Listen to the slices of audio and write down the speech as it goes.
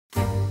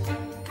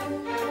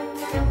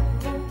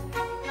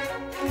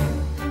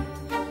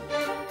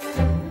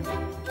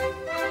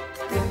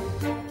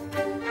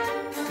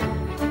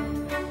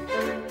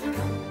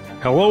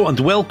Hello and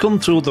welcome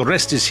to The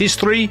Rest is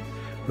History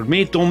with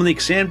me, Dominic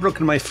Sandbrook,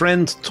 and my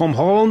friend Tom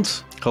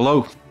Holland.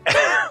 Hello.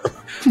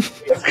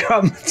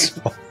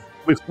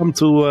 We've come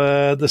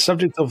to the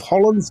subject of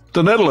Holland.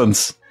 The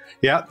Netherlands.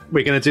 Yeah,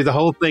 we're going to do the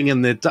whole thing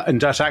in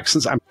Dutch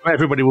accents. And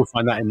everybody will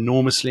find that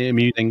enormously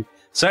amusing.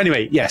 So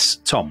anyway, yes,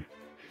 Tom,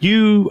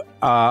 you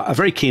are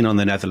very keen on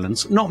the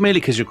Netherlands, not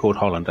merely because you're called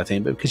Holland, I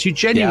think, but because you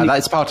genuinely... Yeah,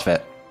 that's part of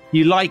it.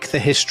 You like the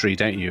history,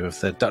 don't you, of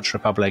the Dutch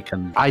Republic?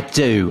 And I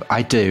do.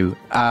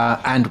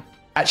 And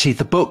actually,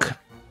 the book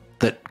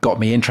that got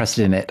me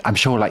interested in it, I'm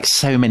sure like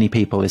so many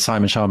people, is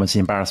Simon Sharma's The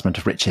Embarrassment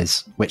of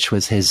Riches, which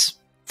was his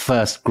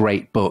first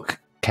great book,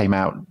 came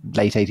out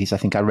late 80s. I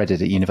think I read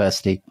it at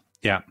university.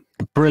 Yeah.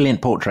 A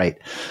brilliant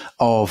portrait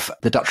of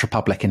the Dutch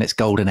Republic in its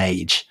golden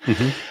age.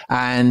 Mm-hmm.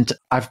 And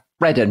I've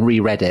read and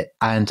reread it.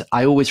 And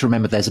I always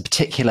remember there's a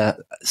particular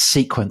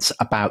sequence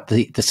about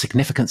the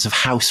significance of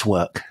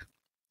housework.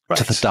 Right.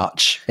 To the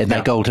Dutch in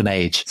their golden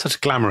age. Such a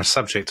glamorous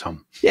subject,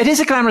 Tom. It is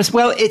a glamorous.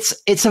 Well,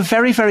 it's a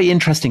very, very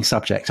interesting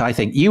subject. I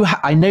think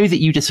I know that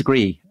you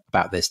disagree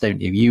about this,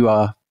 don't you?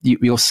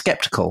 You're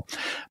skeptical,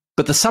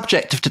 but the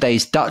subject of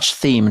today's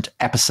Dutch-themed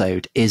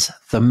episode is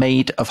the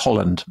Maid of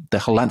Holland, the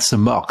Hollandse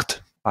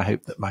Maagd. I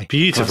hope that my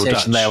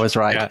pronunciation there was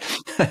right.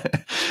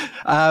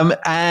 Yeah.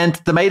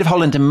 And the Maid of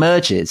Holland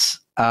emerges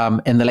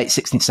in the late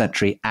 16th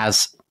century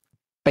as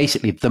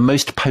basically the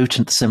most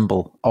potent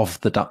symbol of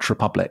the Dutch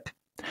Republic.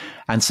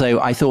 And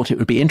so I thought it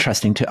would be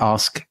interesting to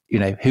ask,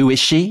 who is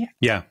she?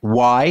 Yeah.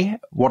 Why?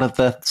 What are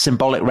the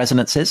symbolic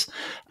resonances?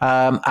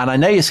 And I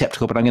know you're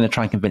skeptical, but I'm going to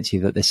try and convince you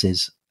that this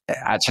is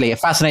actually a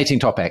fascinating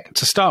topic.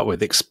 To start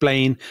with,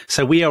 explain.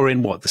 So we are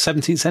in what, the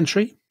 17th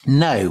century?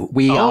 No,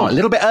 we are a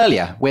little bit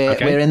earlier. We're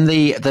in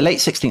the late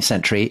 16th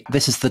century.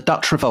 This is the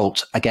Dutch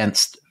revolt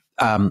against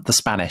the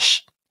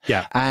Spanish.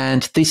 Yeah.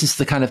 And this is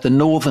the kind of the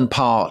northern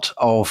part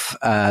of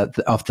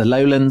the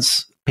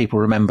lowlands. People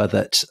remember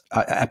that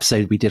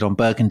episode we did on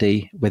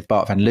Burgundy with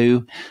Bart van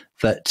Loo,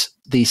 that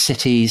these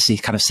cities, these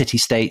kind of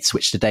city-states,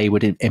 which today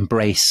would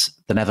embrace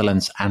the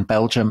Netherlands and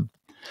Belgium,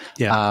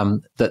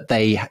 that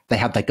they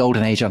had their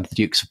golden age under the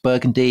Dukes of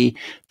Burgundy.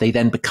 They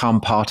then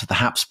become part of the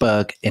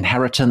Habsburg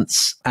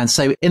inheritance. And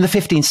so in the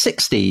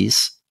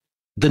 1560s,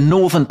 the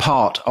northern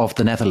part of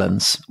the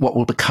Netherlands, what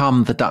will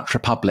become the Dutch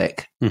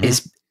Republic,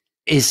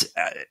 is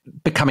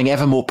becoming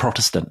ever more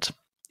Protestant,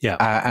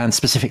 and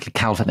specifically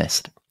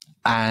Calvinist.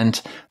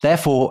 And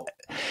therefore,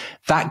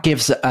 that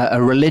gives a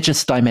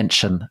religious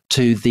dimension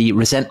to the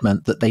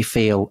resentment that they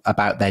feel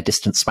about their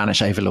distant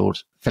Spanish overlord,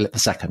 Philip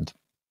II.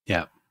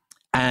 Yeah.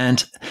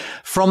 And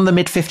from the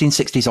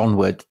mid-1560s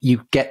onward,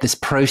 you get this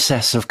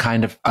process of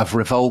of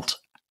revolt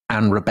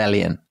and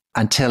rebellion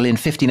until in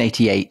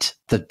 1588,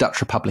 the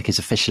Dutch Republic is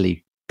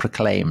officially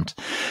proclaimed.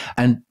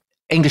 And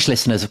English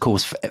listeners, of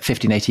course,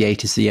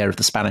 1588 is the year of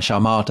the Spanish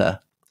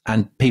Armada.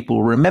 And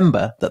people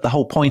remember that the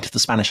whole point of the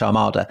Spanish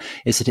Armada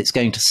is that it's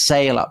going to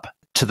sail up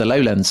to the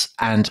lowlands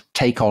and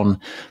take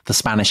on the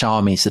Spanish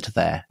armies that are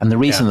there. And the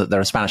reason that there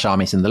are Spanish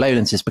armies in the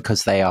lowlands is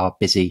because they are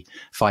busy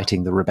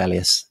fighting the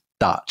rebellious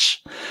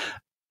Dutch.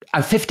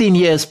 And 15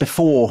 years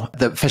before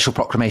the official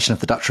proclamation of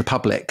the Dutch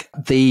Republic,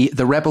 the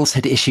rebels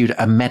had issued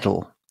a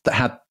medal that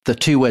had the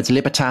two words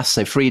libertas,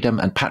 so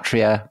freedom, and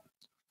patria,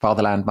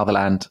 fatherland,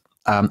 motherland,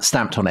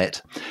 stamped on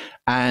it.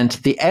 And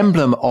the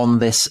emblem on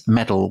this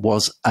medal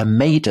was a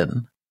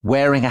maiden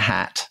wearing a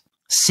hat,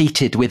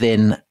 seated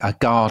within a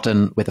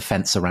garden with a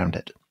fence around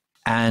it.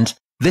 And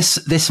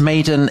this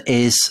maiden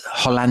is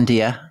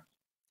Hollandia,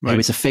 who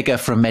is a figure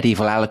from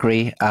medieval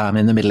allegory.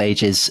 In the Middle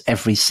Ages,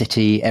 every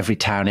city, every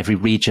town, every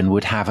region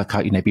would have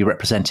be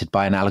represented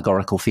by an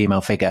allegorical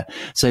female figure.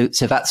 So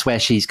that's where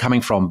she's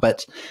coming from.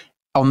 But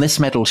on this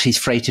medal, she's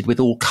freighted with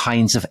all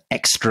kinds of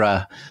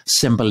extra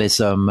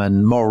symbolism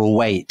and moral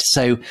weight.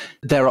 So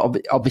there are,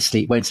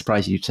 obviously, it won't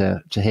surprise you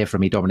to hear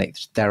from me, Dominic,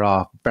 there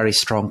are very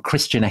strong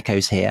Christian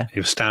echoes here.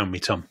 You astound me,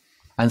 Tom.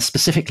 And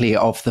specifically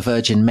of the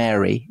Virgin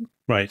Mary.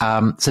 Right.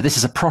 So this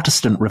is a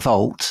Protestant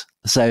revolt.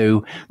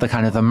 So the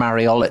kind of the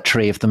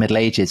Mariolatry of the Middle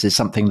Ages is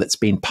something that's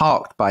been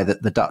parked by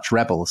the Dutch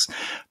rebels.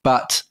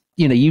 But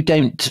you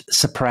don't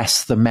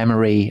suppress the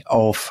memory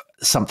of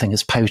something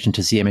as potent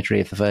as the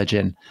imagery of the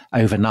Virgin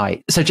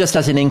overnight. So just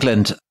as in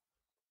England,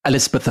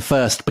 Elizabeth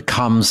I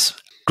becomes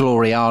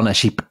Gloriana,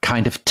 she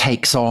kind of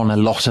takes on a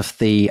lot of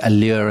the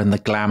allure and the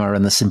glamour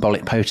and the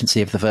symbolic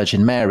potency of the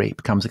Virgin Mary,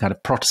 becomes a kind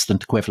of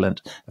Protestant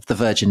equivalent of the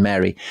Virgin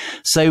Mary.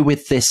 So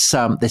with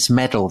this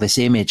medal, this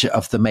image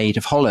of the Maid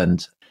of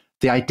Holland,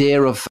 the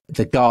idea of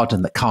the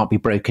garden that can't be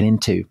broken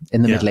into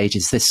in the Middle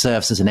Ages, this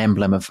serves as an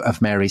emblem of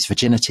Mary's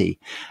virginity.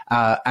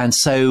 And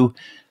so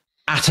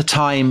at a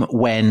time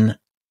when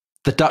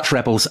the Dutch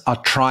rebels are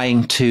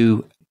trying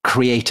to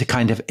create a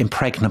kind of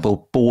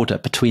impregnable border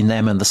between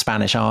them and the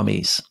Spanish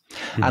armies.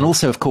 And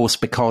also, of course,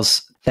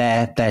 because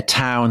their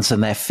towns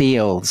and their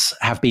fields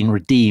have been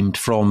redeemed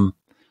from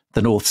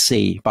the North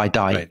Sea by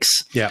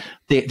dikes. Right.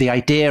 The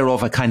idea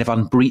of a kind of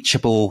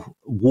unbreachable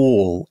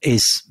wall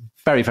is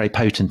very, very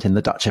potent in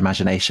the Dutch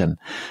imagination.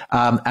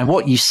 And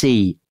what you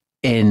see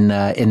in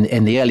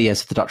the early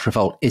years of the Dutch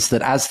Revolt is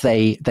that as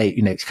they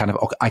it's kind of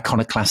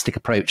iconoclastic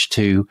approach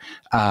to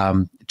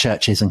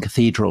churches and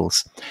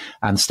cathedrals,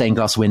 and stained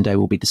glass window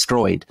will be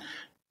destroyed.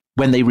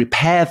 When they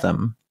repair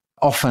them,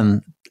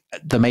 often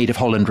the Maid of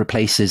Holland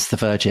replaces the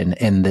Virgin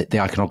in the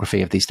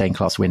iconography of these stained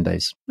glass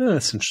windows. Oh,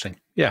 that's interesting.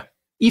 Yeah.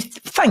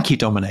 Thank you,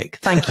 Dominic.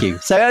 Thank you.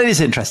 So that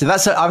is interesting.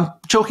 I'm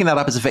chalking that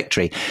up as a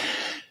victory.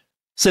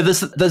 So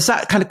there's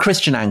that kind of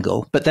Christian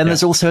angle, but then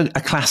there's also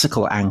a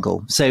classical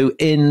angle. So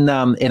in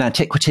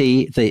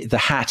antiquity, the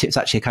hat, it's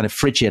actually a kind of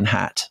Phrygian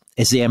hat,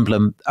 is the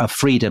emblem of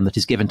freedom that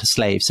is given to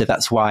slaves. So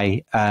that's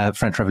why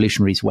French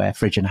revolutionaries wear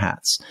Phrygian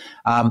hats.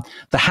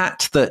 The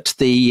hat that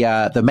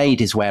the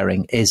maid is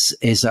wearing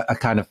is a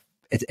kind of,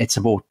 it's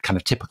a more kind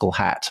of typical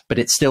hat, but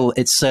it's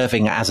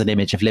serving as an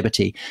image of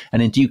liberty.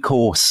 And in due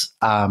course,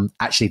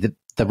 actually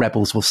the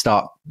rebels will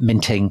start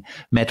minting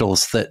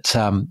medals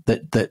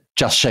that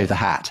just show the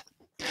hat.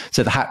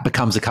 So the hat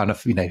becomes a kind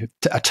of,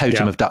 a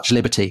totem of Dutch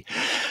liberty.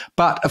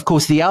 But of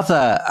course, the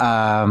other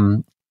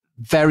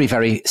very,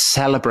 very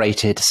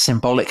celebrated,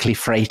 symbolically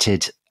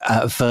freighted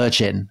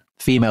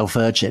female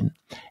virgin,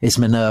 is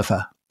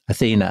Minerva,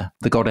 Athena,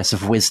 the goddess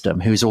of wisdom,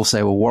 who's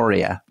also a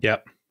warrior.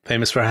 Yep.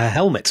 Famous for her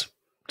helmet,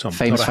 Tom.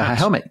 Famous for her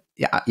helmet.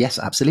 Yeah, yes,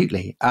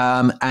 absolutely.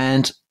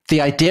 And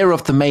the idea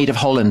of the Maid of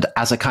Holland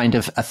as a kind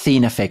of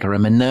Athena figure, a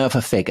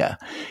Minerva figure,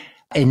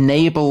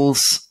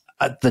 enables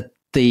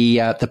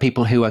the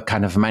people who are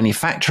kind of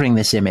manufacturing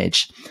this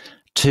image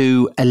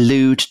to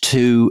allude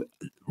to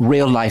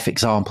real life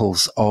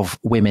examples of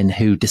women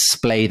who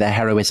display their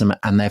heroism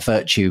and their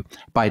virtue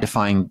by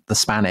defying the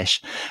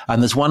Spanish.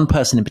 And there's one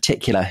person in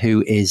particular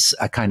who is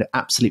a kind of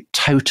absolute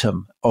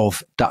totem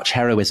of Dutch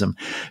heroism,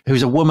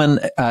 who's a woman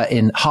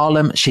in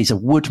Haarlem. She's a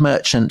wood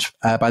merchant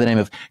by the name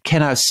of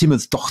Kenau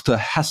Simmelsdochter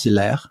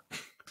Hasselaar.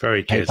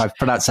 Very good. If I've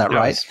pronounced that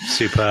right.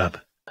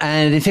 Superb.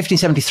 And in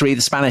 1573,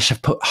 the Spanish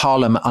have put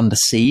Haarlem under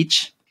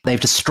siege. They've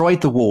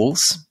destroyed the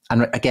walls.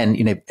 And again,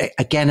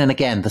 again and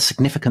again, the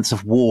significance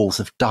of walls,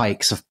 of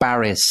dikes, of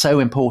barriers, so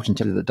important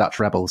to the Dutch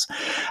rebels.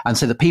 And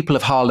so the people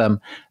of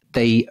Haarlem,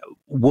 they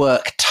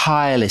work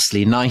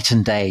tirelessly night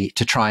and day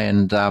to try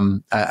and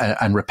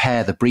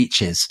repair the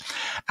breaches.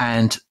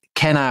 And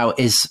Kenau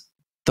is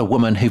the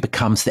woman who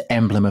becomes the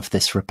emblem of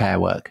this repair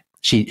work.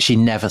 She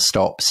never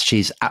stops.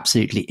 She's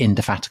absolutely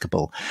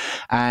indefatigable.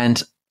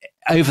 And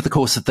over the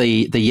course of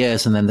the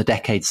years and then the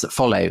decades that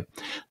follow,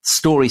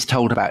 stories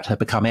told about her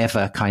become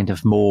ever kind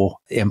of more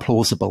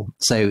implausible.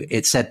 So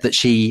it's said that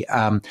she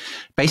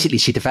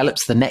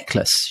develops the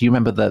necklace. You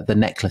remember the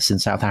necklace in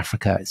South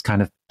Africa? It's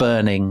kind of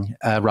burning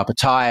rubber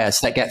tires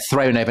that get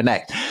thrown over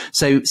neck.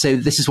 So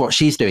this is what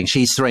she's doing.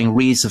 She's throwing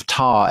wreaths of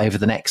tar over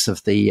the necks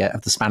of the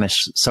Spanish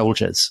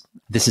soldiers.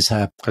 This is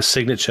her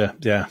signature.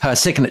 Yeah, her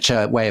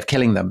signature way of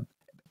killing them.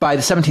 By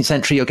the 17th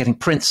century, you're getting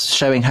prints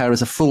showing her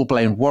as a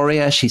full-blown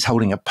warrior. She's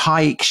holding a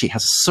pike. She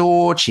has a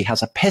sword. She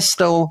has a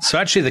pistol. So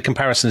actually the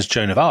comparison is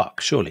Joan of Arc,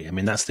 surely. I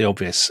mean, that's the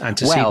obvious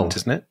antecedent,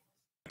 isn't it?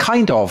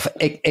 Kind of,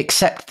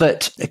 except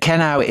that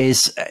Kenau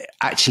is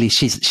actually,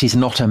 she's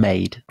not a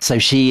maid. So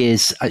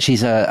she's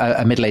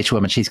a middle-aged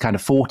woman. She's kind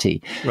of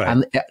 40. Right.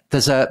 And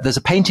there's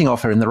a painting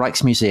of her in the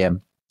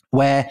Rijksmuseum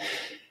where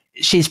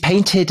she's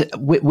painted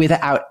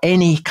without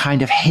any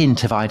kind of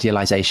hint of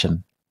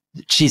idealization.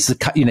 She's the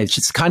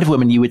kind of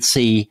woman you would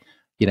see,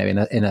 in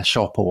a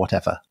shop or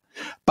whatever.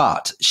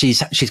 But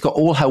she's got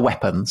all her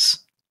weapons,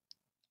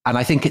 and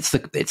I think it's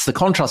the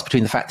contrast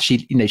between the fact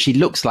that she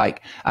looks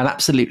like an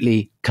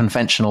absolutely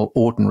conventional,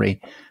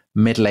 ordinary,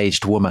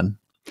 middle-aged woman,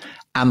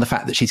 and the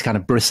fact that she's kind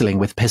of bristling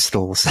with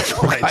pistols and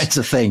all kinds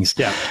of things.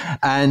 Yeah.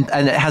 And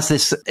it has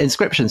this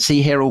inscription: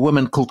 "See here a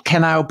woman called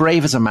Kenau,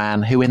 brave as a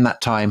man, who in that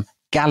time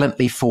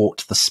gallantly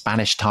fought the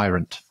Spanish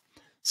tyrant."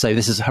 So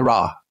this is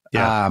hurrah.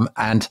 Yeah.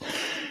 And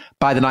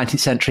by the 19th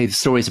century, the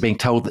stories are being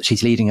told that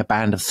she's leading a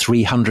band of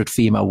 300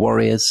 female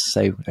warriors.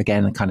 So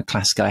again, a kind of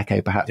classical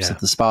echo, perhaps, of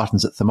the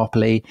Spartans at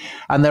Thermopylae.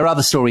 And there are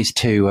other stories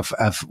too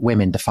of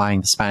women defying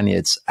the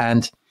Spaniards.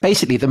 And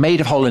basically, the Maid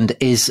of Holland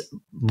is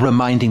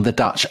reminding the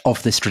Dutch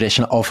of this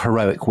tradition of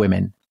heroic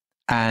women.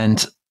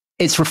 And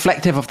it's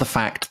reflective of the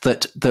fact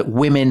that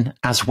women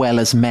as well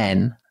as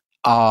men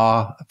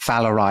are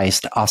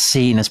valorized, are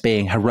seen as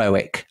being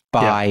heroic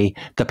by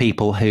the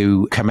people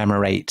who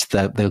commemorate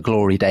the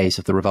glory days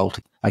of the revolt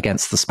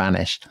against the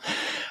Spanish.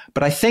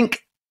 But I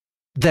think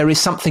there is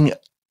something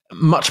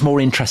much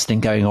more interesting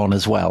going on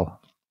as well.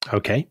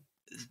 Okay.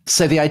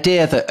 So the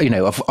idea that,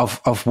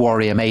 of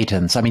warrior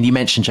maidens, I mean, you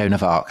mentioned Joan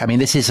of Arc. I mean,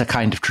 this is a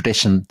kind of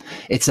tradition.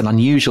 It's an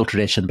unusual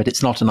tradition, but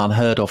it's not an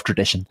unheard of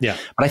tradition. Yeah.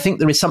 But I think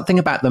there is something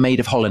about the Maid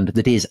of Holland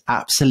that is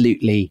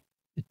absolutely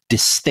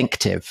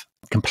distinctive,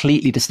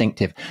 completely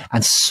distinctive,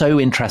 and so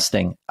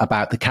interesting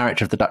about the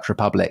character of the Dutch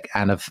Republic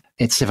and of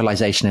its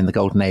civilization in the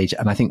Golden Age.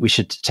 And I think we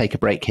should take a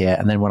break here.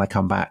 And then when I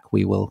come back,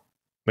 we will.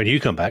 When you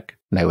come back?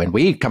 No, when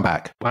we come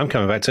back. I'm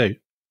coming back too.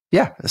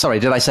 Yeah. Sorry.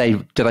 Did I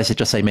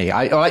just say me?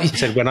 I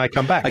said when I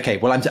come back. Okay.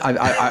 Well,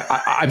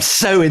 I'm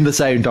so in the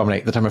zone,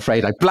 Dominic, that I'm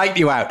afraid I blanked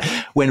you out.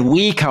 When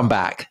we come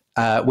back,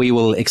 we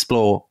will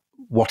explore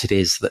what it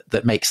is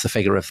that makes the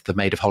figure of the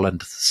Maid of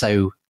Holland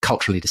so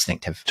culturally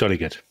distinctive. Jolly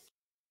good.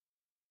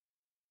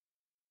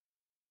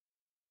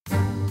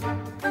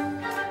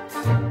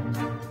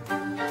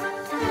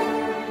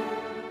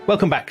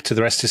 Welcome back to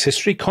The Rest is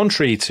History.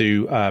 Contrary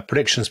to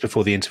predictions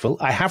before the interval,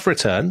 I have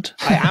returned.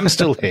 I am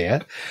still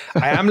here.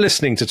 I am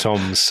listening to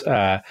Tom's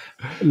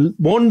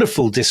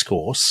wonderful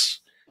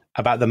discourse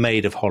about the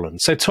Maid of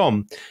Holland. So,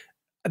 Tom,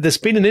 there's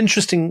been an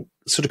interesting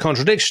sort of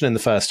contradiction in the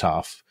first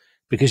half,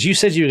 because you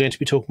said you were going to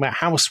be talking about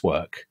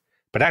housework,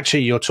 but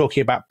actually you're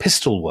talking about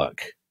pistol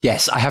work.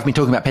 Yes, I have been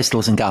talking about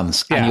pistols and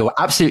guns, and you're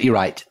absolutely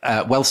right.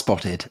 Well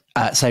spotted.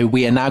 So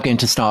we are now going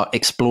to start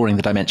exploring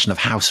the dimension of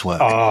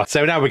housework. Oh,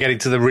 so now we're getting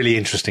to the really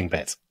interesting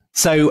bit.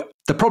 So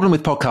the problem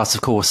with podcasts,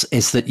 of course,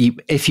 is that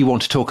if you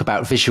want to talk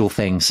about visual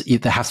things,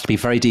 there has to be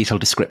very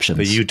detailed descriptions.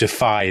 But you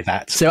defy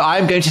that. So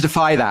I'm going to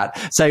defy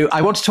that. So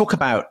I want to talk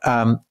about,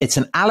 it's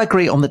an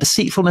allegory on the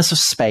deceitfulness of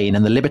Spain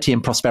and the liberty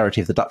and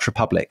prosperity of the Dutch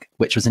Republic,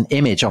 which was an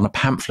image on a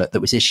pamphlet that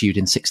was issued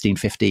in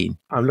 1615.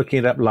 I'm looking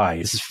it up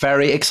live. This is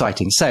very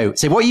exciting. So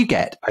what you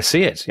get... I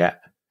see it, yeah.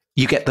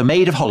 You get the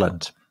Maid of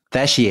Holland.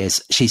 There she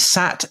is. She's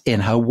sat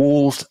in her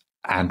walled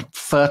and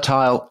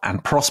fertile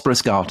and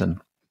prosperous garden.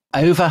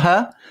 Over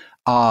her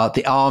are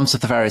the arms of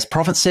the various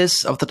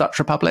provinces of the Dutch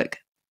Republic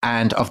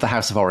and of the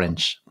House of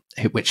Orange,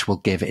 which will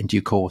give in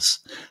due course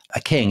a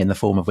king in the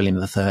form of William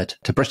III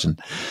to Britain.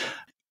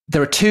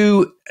 There are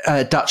two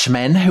Dutch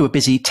men who are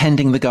busy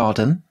tending the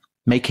garden,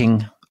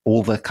 making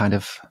all the kind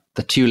of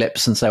the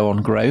tulips and so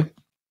on grow.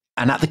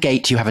 And at the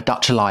gate, you have a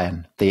Dutch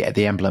lion,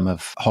 the emblem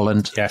of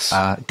Holland, yes,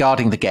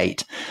 guarding the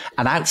gate.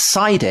 And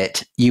outside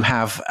it, you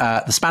have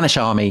the Spanish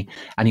army,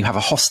 and you have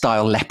a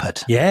hostile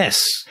leopard.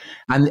 Yes.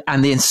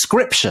 And the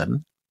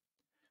inscription,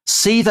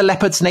 "See the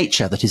leopard's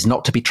nature that is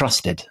not to be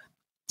trusted."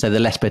 So the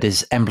leopard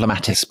is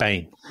emblematic.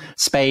 Spain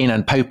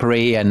and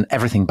popery and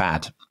everything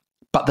bad.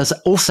 But there's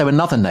also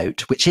another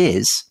note, which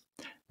is,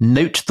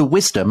 "Note the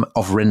wisdom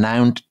of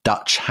renowned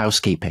Dutch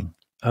housekeeping."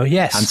 Oh,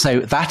 yes. And so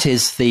that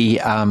is the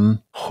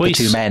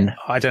two men.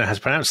 I don't know how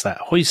to pronounce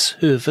that.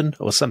 Huishoeven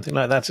or something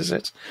like that, is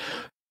it?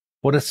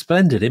 What a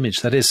splendid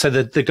image that is. So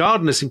the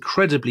garden is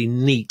incredibly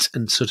neat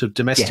and sort of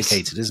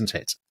domesticated, yes, isn't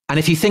it? And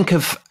if you think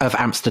of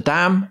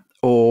Amsterdam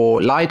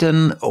or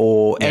Leiden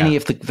or any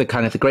of the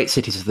kind of the great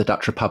cities of the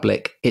Dutch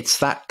Republic, it's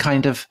that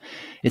kind of,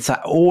 it's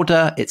that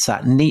order, it's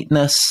that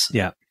neatness.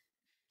 Yeah.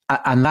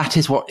 And that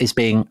is what is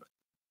being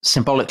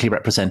symbolically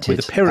represented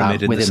with a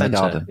pyramid within in the center,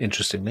 garden.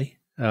 Interestingly.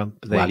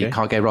 You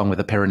can't go wrong with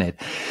a pyramid.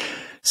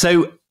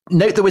 So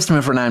note the wisdom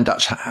of renowned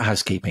Dutch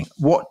housekeeping.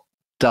 What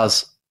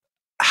does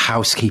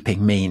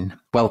housekeeping mean?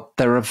 Well,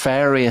 there are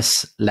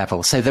various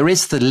levels. So there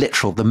is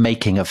the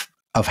making of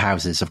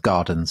houses, of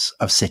gardens,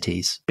 of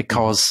cities,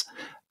 because,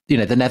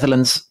 the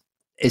Netherlands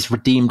is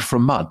redeemed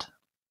from mud.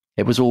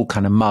 It was all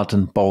kind of mud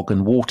and bog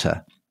and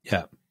water.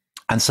 Yeah.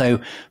 And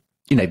so,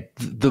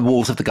 the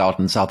walls of the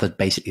gardens are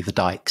basically the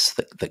dikes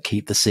that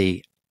keep the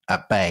sea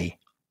at bay.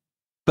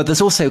 But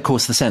there's also, of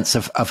course, the sense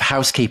of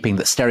housekeeping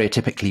that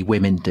stereotypically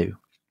women do.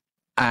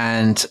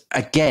 And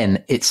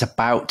again, it's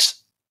about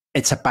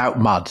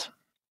mud.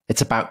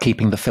 It's about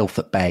keeping the filth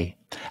at bay.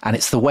 And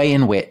it's the way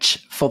in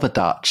which, for the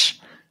Dutch,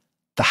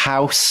 the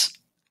house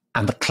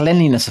and the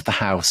cleanliness of the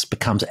house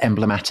becomes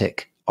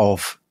emblematic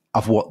of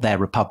what their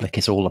republic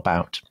is all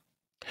about.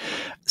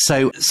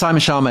 So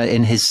Simon Sharma,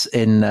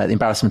 in The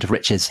Embarrassment of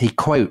Riches, he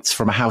quotes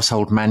from a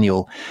household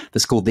manual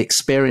that's called The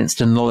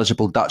Experienced and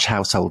Knowledgeable Dutch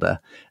Householder.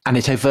 And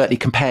it overtly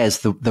compares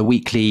the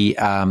weekly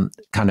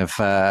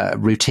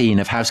routine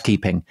of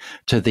housekeeping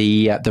to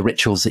the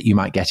rituals that you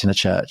might get in a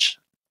church.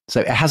 So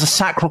it has a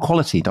sacral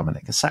quality,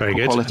 Dominic. A sacral Very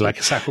good. quality. I like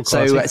a sacral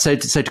quality. So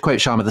to quote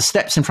Sharma, the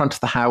steps in front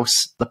of the house,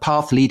 the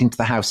path leading to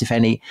the house, if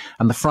any,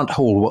 and the front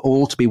hall were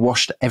all to be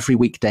washed every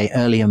weekday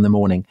early in the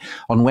morning.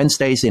 On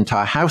Wednesdays, the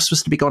entire house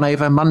was to be gone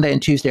over. Monday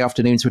and Tuesday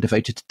afternoons were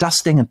devoted to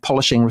dusting and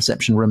polishing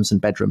reception rooms and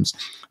bedrooms.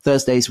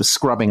 Thursdays were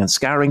scrubbing and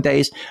scouring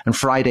days, and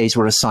Fridays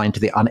were assigned to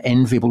the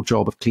unenviable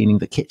job of cleaning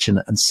the kitchen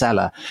and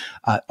cellar.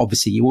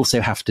 Obviously, you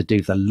also have to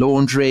do the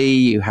laundry.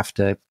 You have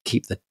to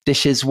keep the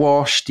dishes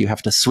washed. You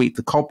have to sweep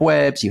the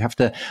cobwebs. You have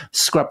to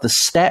scrub the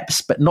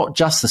steps, but not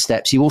just the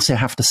steps. You also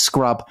have to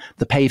scrub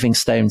the paving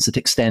stones that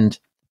extend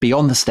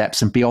beyond the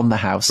steps and beyond the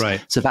house.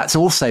 Right. So that's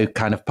also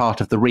kind of part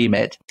of the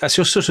remit. That's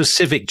your sort of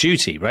civic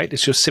duty, right?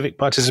 It's your civic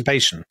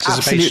participation.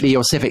 Absolutely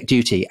your civic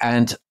duty.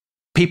 And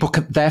people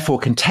therefore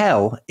can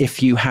tell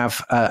if you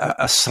have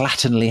a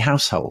slatternly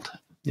household.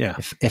 Yeah.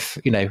 If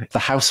the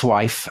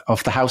housewife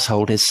of the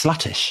household is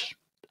sluttish.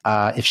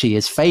 If she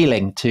is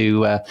failing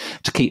to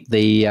keep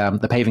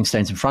the paving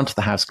stones in front of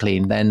the house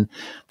clean, then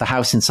the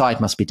house inside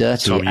must be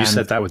dirty. Tom, you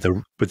said that with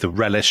the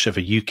relish of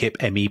a UKIP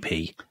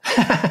MEP.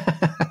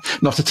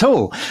 Not at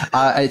all.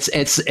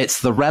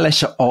 It's the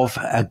relish of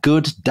a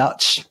good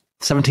Dutch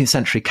 17th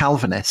century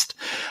Calvinist,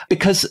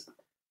 because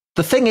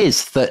the thing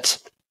is that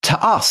to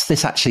us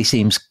this actually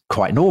seems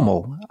quite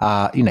normal.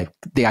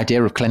 The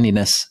idea of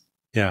cleanliness.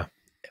 Yeah,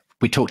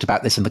 we talked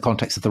about this in the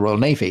context of the Royal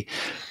Navy.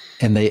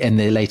 In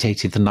the late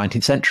 18th and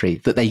 19th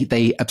century, that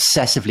they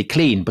obsessively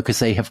clean because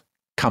they have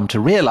come to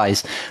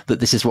realize that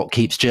this is what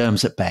keeps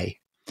germs at bay.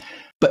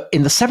 But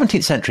in the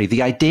 17th century,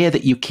 the idea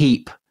that you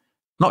keep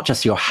not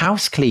just your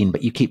house clean,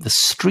 but you keep the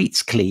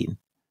streets clean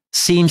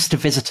seems to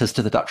visitors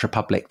to the Dutch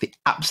Republic the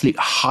absolute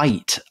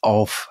height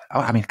of,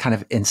 kind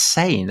of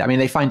insane. I mean,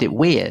 they find it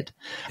weird.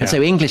 And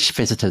so English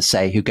visitors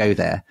say, who go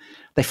there,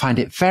 they find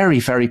it very,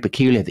 very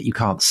peculiar that you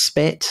can't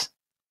spit.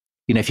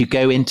 You know, if you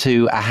go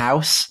into a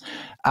house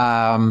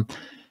and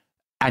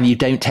you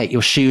don't take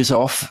your shoes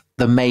off,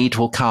 the maid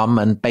will come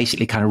and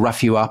basically kind of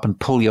rough you up and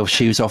pull your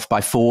shoes off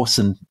by force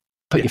and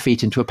put your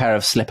feet into a pair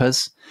of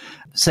slippers.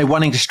 So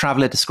one English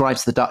traveller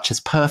describes the Dutch as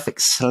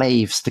perfect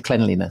slaves to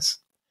cleanliness.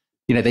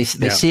 You know, they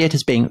see it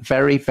as being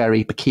very,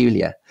 very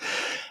peculiar.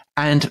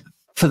 And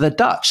for the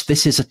Dutch,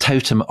 this is a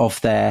totem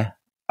of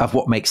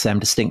what makes them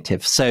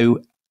distinctive.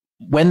 So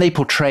when they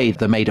portray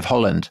the Maid of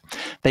Holland,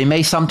 they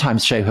may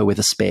sometimes show her with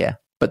a spear,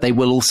 but they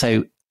will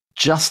also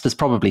just as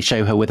probably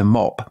show her with a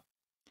mop,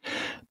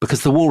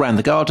 because the wall around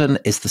the garden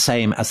is the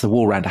same as the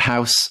wall around a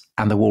house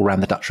and the wall around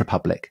the Dutch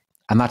Republic.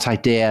 And that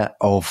idea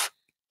of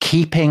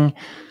keeping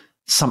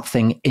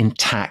something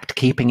intact,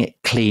 keeping it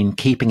clean,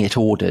 keeping it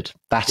ordered,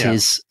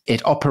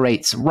 it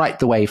operates right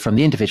the way from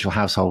the individual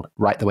household,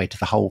 right the way to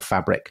the whole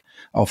fabric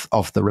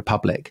of the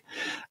Republic.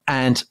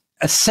 And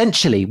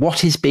essentially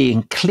what is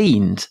being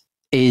cleaned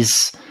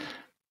is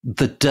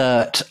the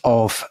dirt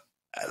of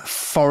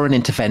foreign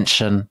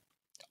intervention,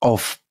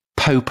 of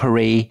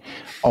popery,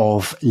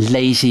 of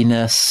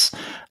laziness,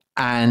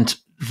 and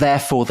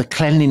therefore the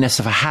cleanliness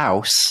of a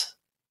house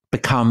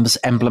becomes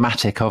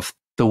emblematic of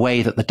the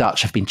way that the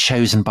Dutch have been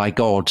chosen by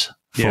God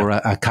for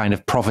a kind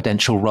of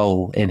providential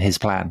role in his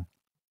plan.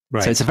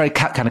 Right. So it's a very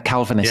kind of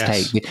Calvinist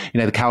take. You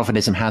know, the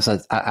Calvinism has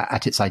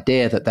at its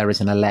idea that there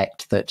is an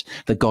elect, that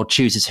God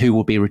chooses who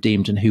will be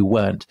redeemed and who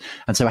weren't.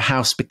 And so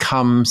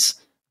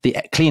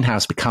the clean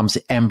house becomes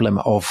the emblem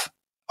of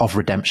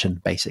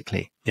redemption,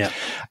 basically. Yeah.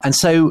 And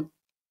so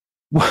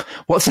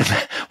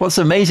what's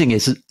amazing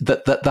is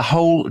that the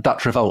whole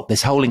Dutch revolt,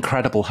 this whole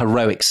incredible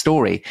heroic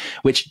story,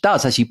 which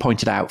does, as you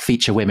pointed out,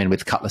 feature women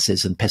with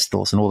cutlasses and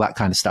pistols and all that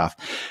kind of stuff,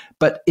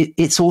 but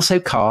it's also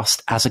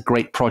cast as a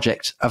great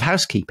project of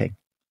housekeeping,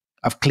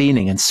 of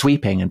cleaning and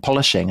sweeping and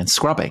polishing and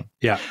scrubbing.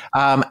 Yeah.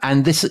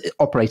 And this is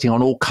operating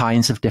on all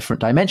kinds of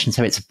different dimensions.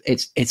 So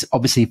it's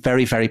obviously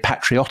very, very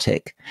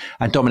patriotic.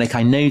 And Dominic,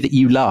 I know that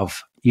you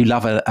love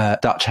a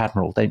Dutch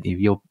admiral, don't you?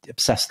 You're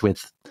obsessed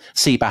with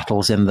sea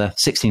battles in the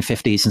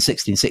 1650s and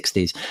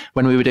 1660s.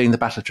 When we were doing the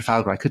Battle of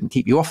Trafalgar, I couldn't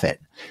keep you off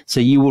it. So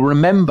you will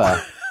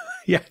remember,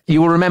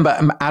 you will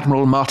remember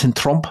Admiral Martin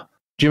Tromp.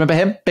 Do you remember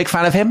him? Big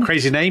fan of him?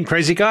 Crazy name,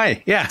 crazy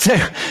guy. Yeah.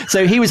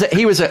 So he was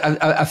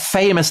a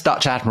famous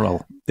Dutch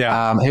admiral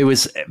who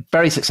was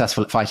very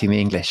successful at fighting the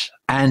English.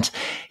 And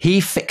he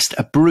fixed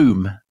a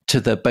broom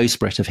to the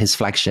bowsprit of his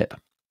flagship.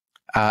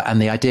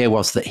 And the idea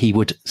was that he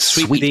would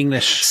sweep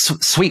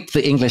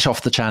the English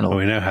off the channel. Well,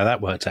 we know how that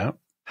worked out.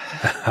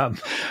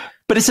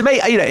 But it's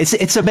amazing. You know,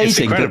 it's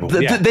amazing.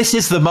 It's this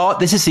is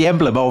the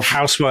emblem of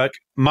housework,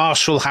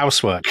 martial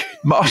housework,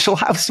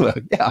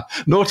 Yeah,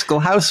 nautical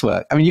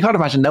housework. I mean, you can't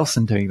imagine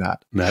Nelson doing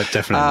that. No,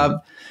 definitely.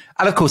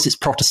 And of course, it's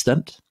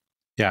Protestant.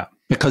 Yeah,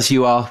 because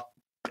you are,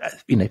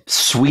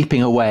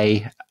 sweeping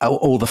away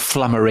all the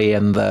flummery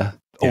and the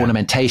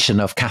ornamentation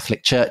of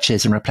Catholic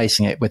churches and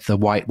replacing it with the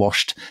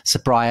whitewashed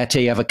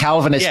sobriety of a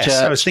Calvinist church.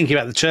 I was thinking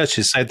about the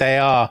churches. So they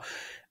are,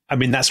 I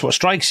mean, that's what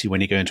strikes you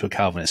when you go into a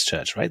Calvinist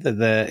church, right?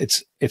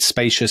 It's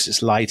spacious,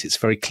 it's light, it's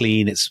very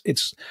clean,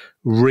 it's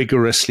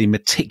rigorously,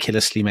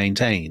 meticulously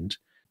maintained.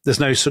 There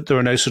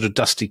are no sort of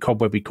dusty,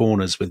 cobwebby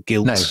corners with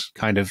gilt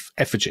kind of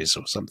effigies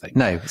or something.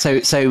 No. So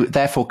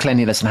therefore,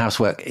 cleanliness and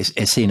housework is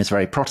seen as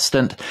very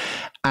Protestant.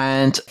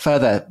 And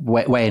further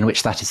way in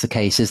which that is the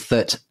case is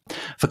that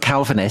for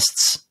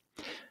Calvinists,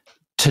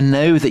 to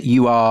know that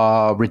you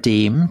are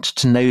redeemed,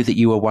 to know that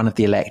you are one of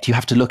the elect, you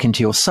have to look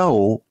into your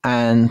soul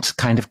and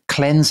kind of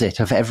cleanse it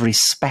of every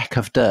speck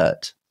of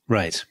dirt.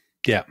 Right.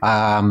 Yeah.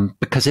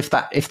 Because if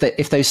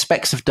those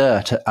specks of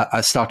dirt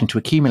are starting to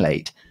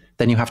accumulate,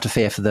 then you have to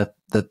fear for the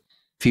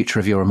future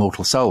of your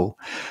immortal soul.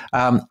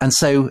 And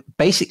so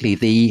basically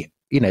the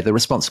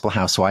responsible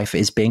housewife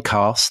is being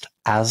cast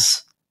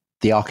as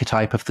the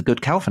archetype of the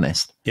good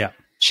Calvinist. Yeah.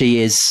 She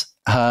is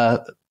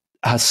her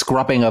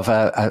scrubbing of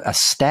a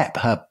step,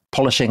 her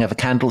polishing of a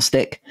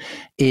candlestick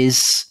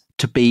is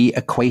to be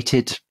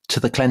equated to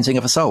the cleansing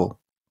of a soul.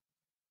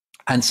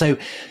 And so,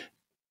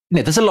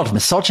 there's a lot of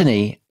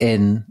misogyny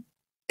in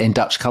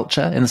Dutch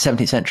culture in the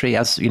 17th century,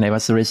 as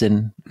there is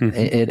in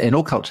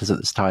all cultures at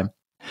this time.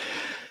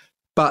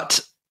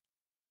 But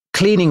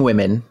cleaning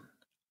women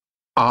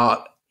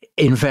are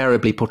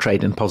invariably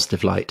portrayed in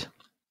positive light.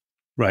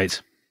 Right.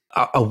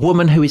 A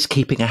woman who is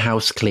keeping a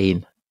house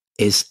clean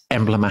is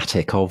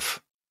emblematic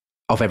of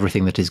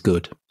everything that is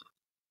good.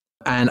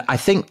 And I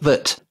think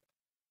that,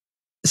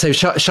 so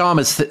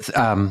Sharma's,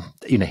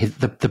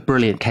 the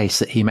brilliant case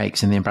that he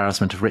makes in The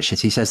Embarrassment of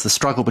Riches, he says the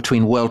struggle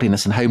between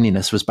worldliness and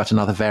homeliness was but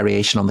another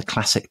variation on the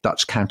classic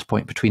Dutch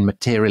counterpoint between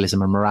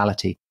materialism and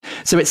morality.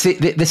 So it's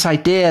this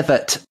idea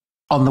that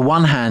on the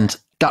one hand,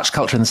 Dutch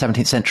culture in the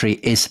 17th century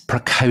is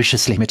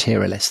precociously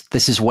materialist.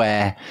 This is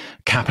where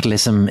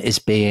capitalism is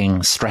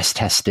being stress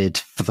tested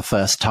for the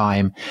first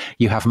time.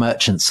 You have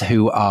merchants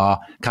who are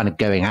kind of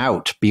going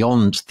out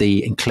beyond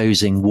the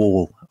enclosing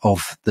wall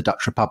of the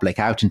Dutch Republic,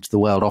 out into the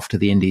world, off to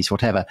the Indies,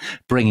 whatever,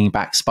 bringing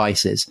back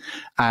spices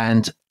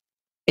and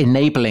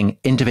enabling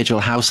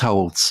individual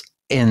households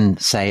in,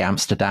 say,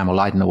 Amsterdam or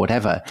Leiden or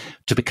whatever,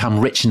 to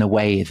become rich in a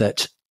way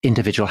that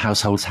individual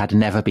households had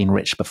never been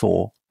rich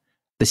before.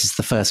 This is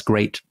the first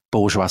great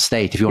bourgeois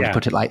state, if you want to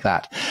put it like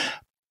that.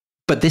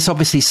 But this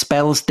obviously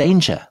spells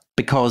danger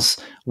because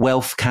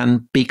wealth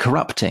can be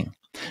corrupting.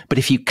 But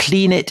if you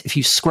clean it, if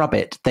you scrub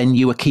it, then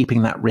you are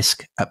keeping that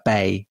risk at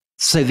bay.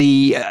 So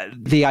the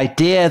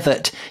idea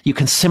that you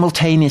can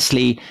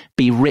simultaneously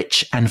be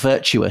rich and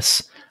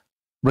virtuous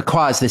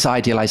requires this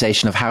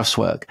idealization of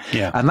housework.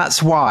 Yeah. And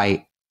that's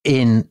why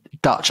in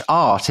Dutch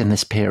art in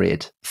this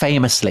period,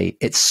 famously,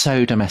 it's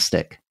so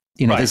domestic.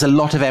 You know, there's a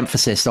lot of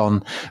emphasis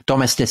on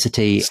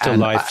domesticity, still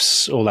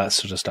lifes, all that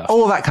sort of stuff,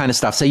 all that kind of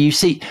stuff. So you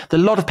see a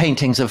lot of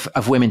paintings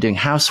of women doing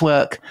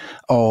housework,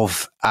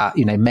 of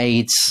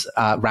maids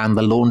around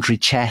the laundry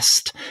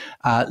chest,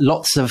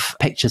 lots of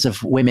pictures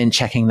of women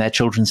checking their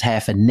children's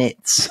hair for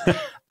nits,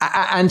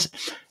 and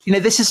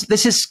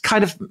this is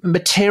kind of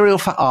material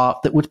for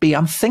art that would be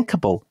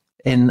unthinkable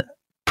in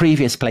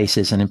previous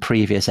places and in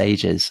previous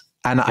ages.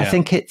 And I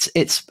think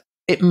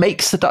it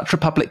makes the Dutch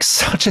Republic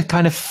such a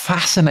kind of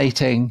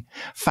fascinating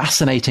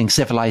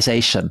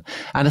civilization,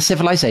 and a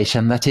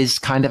civilization that is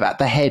kind of at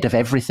the head of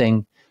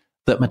everything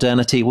that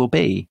modernity will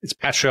be. It's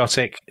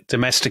patriotic,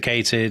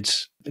 domesticated.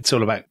 It's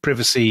all about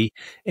privacy,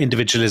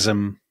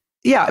 individualism.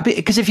 Yeah,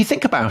 because if you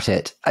think about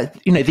it,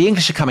 the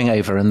English are coming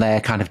over and they're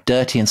kind of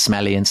dirty and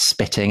smelly and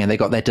spitting, and they've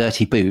got their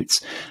dirty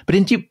boots. But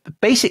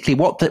basically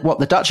what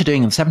the Dutch are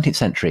doing in the 17th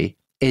century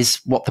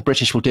is what the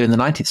British will do in the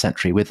 19th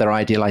century with their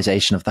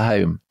idealization of the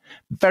home.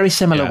 Very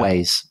similar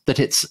ways that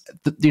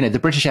the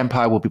British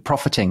Empire will be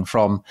profiting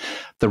from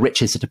the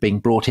riches that are being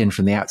brought in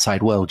from the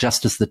outside world,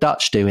 just as the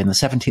Dutch do in the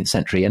 17th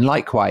century. And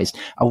likewise,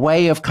 a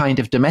way of kind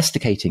of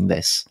domesticating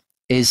this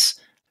is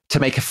to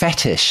make a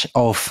fetish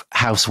of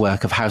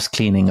housework, of house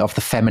cleaning, of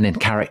the feminine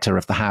character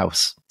of the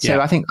house. So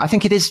I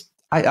think it is.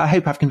 I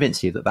hope I've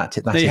convinced you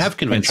that you have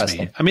convinced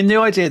me. I mean, the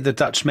idea of the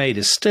Dutch maid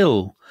is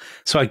still.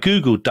 So I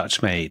googled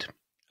Dutch maid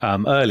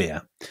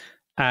earlier,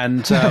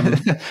 and so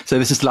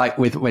this is like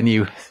when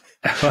you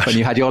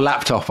had your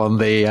laptop on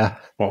the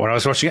when I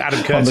was watching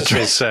Adam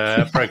Curtis's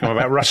program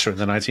about Russia in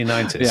the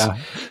 1990s. Yeah.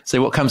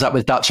 So what comes up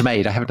with Dutch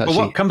maid? I haven't actually.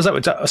 Well, what comes up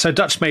with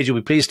Dutch maid, you'll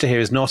be pleased to hear,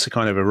 is not a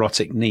kind of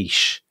erotic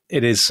niche.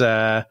 It is.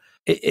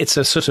 It's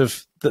a sort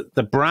of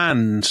the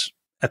brand,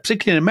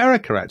 particularly in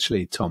America,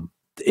 actually, Tom.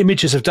 The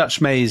images of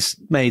Dutch maids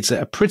that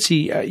are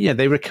pretty.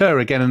 They recur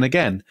again and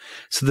again.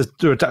 So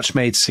there are Dutch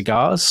maid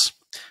cigars.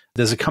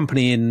 There's a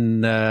company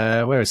in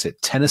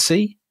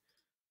Tennessee,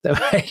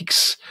 that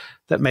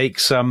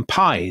makes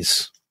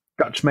pies,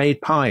 Dutch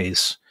made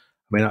pies.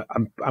 I mean,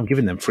 I'm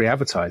giving them free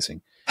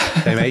advertising.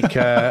 They make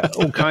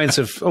all kinds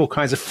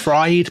of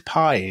fried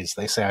pies.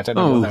 They say, I don't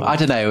know. I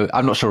don't know.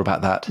 I'm not sure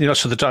about that. You're not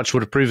sure the Dutch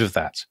would approve of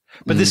that.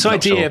 But this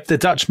idea of the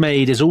Dutch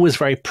maid is always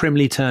very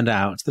primly turned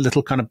out. The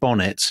little kind of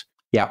bonnet.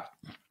 Yeah.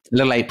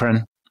 Little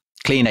apron,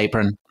 clean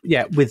apron.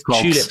 Yeah, with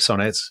clogs. Tulips on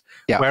it,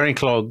 wearing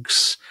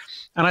clogs.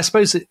 And I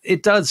suppose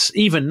it does,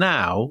 even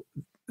now,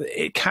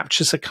 it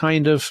captures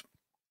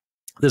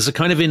there's a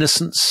kind of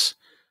innocence,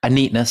 a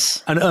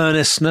neatness, an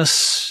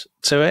earnestness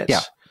to it.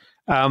 Yeah.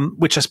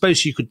 Which I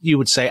suppose you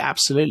would say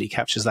absolutely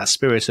captures that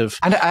spirit of...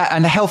 And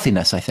a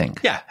healthiness, I think.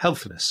 Yeah,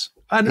 healthiness.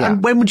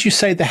 And when would you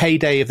say the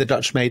heyday of the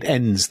Dutch maid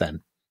ends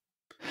then?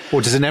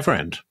 Or does it never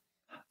end?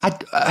 I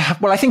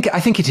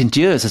think it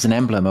endures as an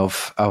emblem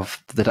of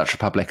the Dutch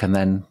Republic, and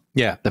then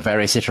the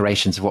various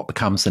iterations of what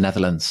becomes the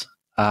Netherlands.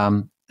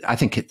 I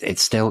think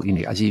it's still,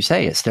 as you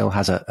say, it still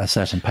has a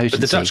certain potency.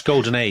 But the Dutch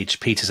Golden Age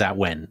peters out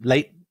when?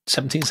 Late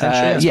 17th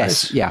century?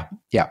 Yes, yeah.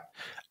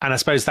 And I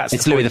suppose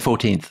it's Louis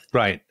XIV.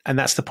 Right. And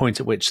that's the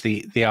point at which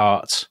the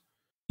art,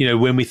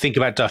 when we think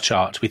about Dutch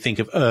art, we think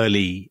of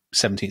early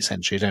 17th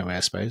century, don't we,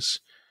 I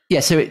suppose? Yeah,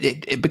 so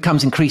it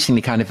becomes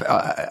increasingly kind of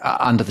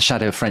under the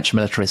shadow of French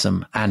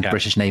militarism and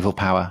British naval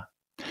power.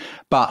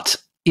 But,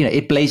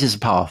 it blazes a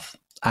path,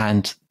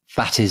 and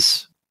that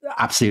is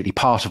absolutely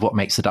part of what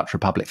makes the Dutch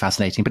Republic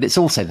fascinating. But it's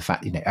also the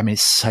fact,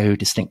 it's so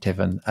distinctive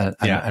and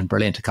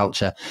brilliant a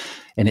culture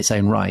in its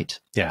own right.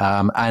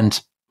 Yeah. And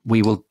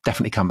we will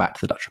definitely come back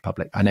to the Dutch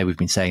Republic. I know we've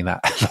been saying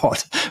that a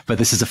lot, but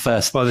this is the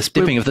first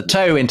dipping of the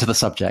toe into the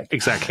subject.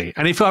 Exactly.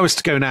 And if I was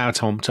to go now,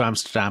 Tom, to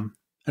Amsterdam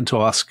and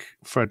to ask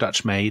for a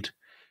Dutch maid,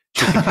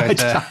 do you think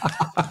I'd,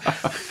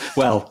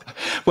 well,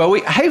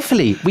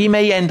 hopefully we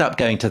may end up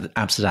going to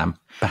Amsterdam.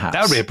 Perhaps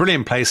that would be a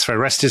brilliant place for a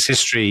Rest is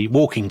History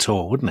walking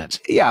tour, wouldn't it?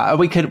 Yeah,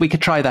 we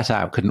could try that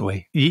out, couldn't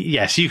we?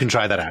 Yes, you can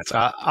try that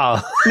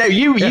out. No,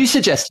 you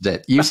suggested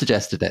it. You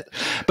suggested it.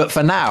 But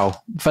for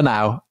now,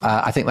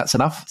 I think that's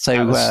enough.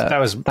 So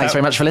thanks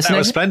very much for listening. That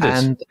was splendid.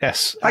 And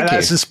yes,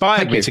 that's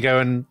inspired me to go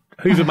and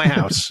hoover my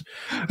house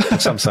or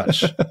some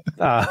such.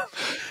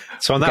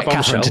 So on that get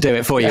Catherine to do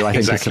it for you. I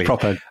think exactly.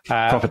 it's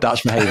proper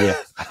Dutch behaviour.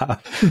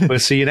 We'll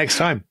see you next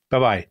time.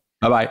 Bye-bye.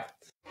 Bye-bye.